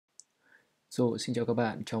Rồi, xin chào các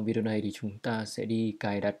bạn. Trong video này thì chúng ta sẽ đi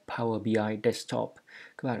cài đặt Power BI Desktop.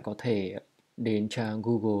 Các bạn có thể đến trang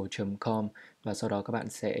google.com và sau đó các bạn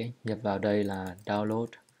sẽ nhập vào đây là download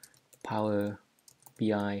Power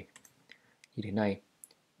BI như thế này.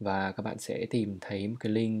 Và các bạn sẽ tìm thấy một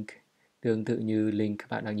cái link tương tự như link các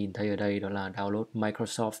bạn đang nhìn thấy ở đây, đó là download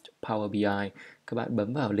Microsoft Power BI. Các bạn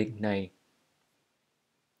bấm vào link này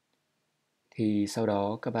thì sau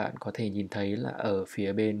đó các bạn có thể nhìn thấy là ở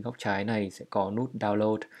phía bên góc trái này sẽ có nút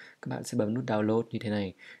download. Các bạn sẽ bấm nút download như thế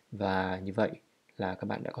này và như vậy là các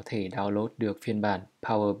bạn đã có thể download được phiên bản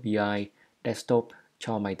Power BI Desktop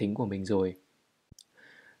cho máy tính của mình rồi.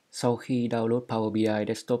 Sau khi download Power BI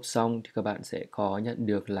Desktop xong thì các bạn sẽ có nhận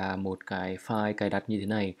được là một cái file cài đặt như thế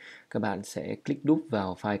này. Các bạn sẽ click đúp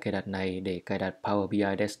vào file cài đặt này để cài đặt Power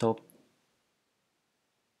BI Desktop.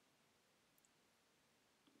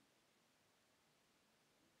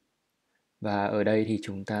 Và ở đây thì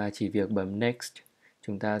chúng ta chỉ việc bấm Next.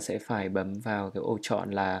 Chúng ta sẽ phải bấm vào cái ô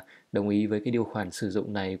chọn là đồng ý với cái điều khoản sử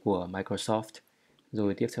dụng này của Microsoft.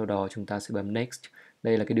 Rồi tiếp theo đó chúng ta sẽ bấm Next.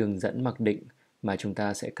 Đây là cái đường dẫn mặc định mà chúng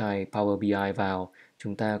ta sẽ cài Power BI vào.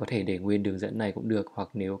 Chúng ta có thể để nguyên đường dẫn này cũng được, hoặc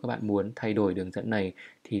nếu các bạn muốn thay đổi đường dẫn này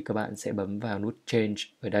thì các bạn sẽ bấm vào nút Change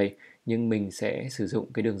ở đây. Nhưng mình sẽ sử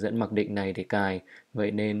dụng cái đường dẫn mặc định này để cài,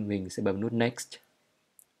 vậy nên mình sẽ bấm nút Next.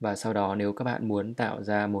 Và sau đó nếu các bạn muốn tạo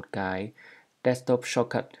ra một cái desktop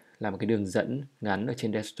shortcut là một cái đường dẫn ngắn ở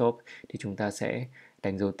trên desktop thì chúng ta sẽ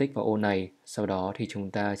đánh dấu tích vào ô này. Sau đó thì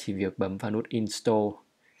chúng ta chỉ việc bấm vào nút Install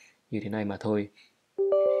như thế này mà thôi.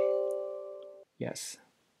 Yes.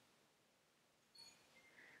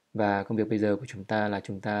 Và công việc bây giờ của chúng ta là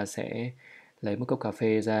chúng ta sẽ lấy một cốc cà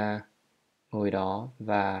phê ra, ngồi đó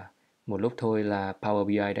và một lúc thôi là Power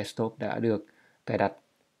BI Desktop đã được cài đặt.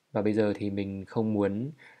 Và bây giờ thì mình không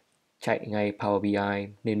muốn chạy ngay Power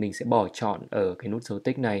BI nên mình sẽ bỏ chọn ở cái nút dấu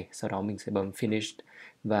tích này, sau đó mình sẽ bấm Finish.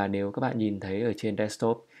 Và nếu các bạn nhìn thấy ở trên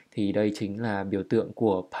desktop thì đây chính là biểu tượng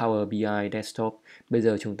của Power BI Desktop. Bây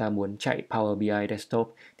giờ chúng ta muốn chạy Power BI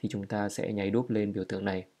Desktop thì chúng ta sẽ nháy đúp lên biểu tượng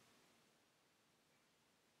này.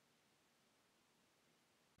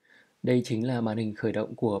 Đây chính là màn hình khởi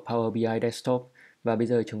động của Power BI Desktop và bây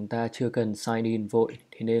giờ chúng ta chưa cần sign in vội,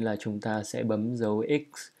 thế nên là chúng ta sẽ bấm dấu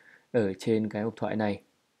X ở trên cái hộp thoại này.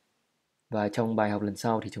 Và trong bài học lần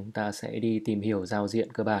sau thì chúng ta sẽ đi tìm hiểu giao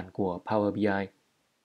diện cơ bản của Power BI.